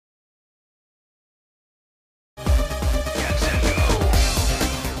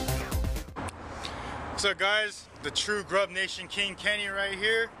What's up, guys? The true Grub Nation King Kenny right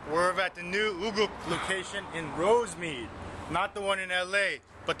here. We're at the new OO-Kook location in Rosemead. Not the one in LA,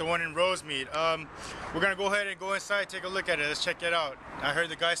 but the one in Rosemead. We're gonna go ahead and go inside, take a look at it. Let's check it out. I heard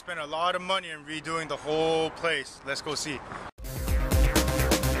the guy spent a lot of money in redoing the whole place. Let's go see.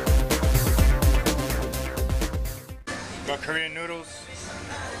 Got Korean noodles,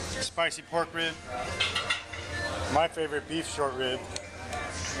 spicy pork rib, my favorite beef short rib,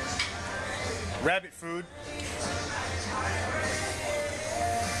 rabbit food,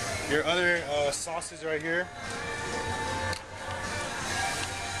 your other sauces right here,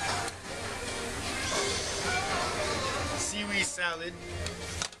 seaweed salad,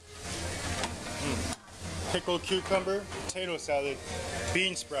 pickled cucumber, potato salad,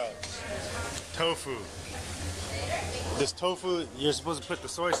 bean sprouts, tofu. This tofu, you're supposed to put the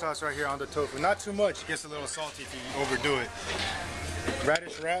soy sauce right here on the tofu. Not too much, it gets a little salty if you overdo it.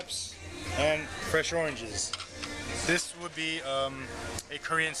 Radish wraps and fresh oranges. This would be a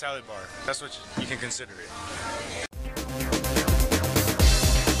Korean salad bar. That's what you can consider it.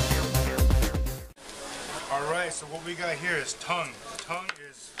 Alright, so what we got here is tongue. Tongue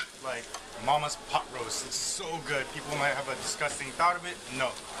is like mama's pot roast. It's so good. People might have a disgusting thought of it.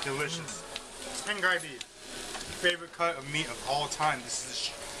 No, delicious. Tengai beef. Favorite cut of meat of all time. This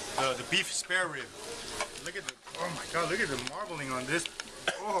is the beef spare rib. Look at the, oh my god, look at the marbling on this.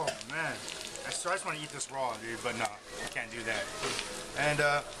 Oh man, I just want to eat this raw, dude, but no, I can't do that. And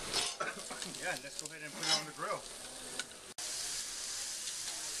yeah, let's go ahead and put it on the grill.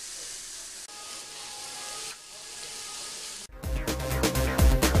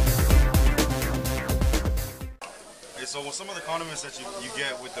 So some of the condiments that you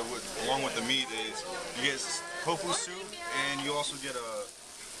get along with the meat is you get tofu soup, and you also get a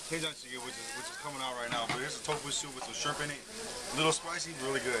Daejang-jjigae, which is coming out right now. But here's a tofu soup with some shrimp in it, a little spicy,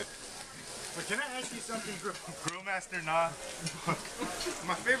 really good. But can I ask you something, Grill Master? Nah.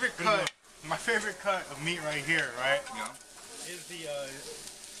 my favorite cut of meat right here, right? Yeah. Is the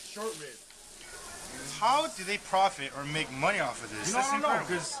short rib. How do they profit or make money off of this? You know, I don't know,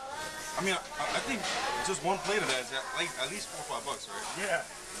 because I mean, I think just one plate of that is like at least $4 or $5, right? Yeah,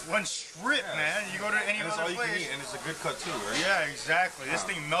 one strip, yeah. Man. You go to any other place, you can eat, and it's a good cut too, right? Yeah, exactly. This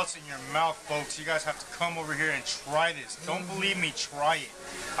thing melts in your mouth, folks. You guys have to come over here and try this. Don't believe me, try it.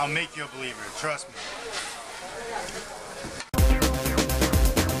 I'll make you a believer. Trust me.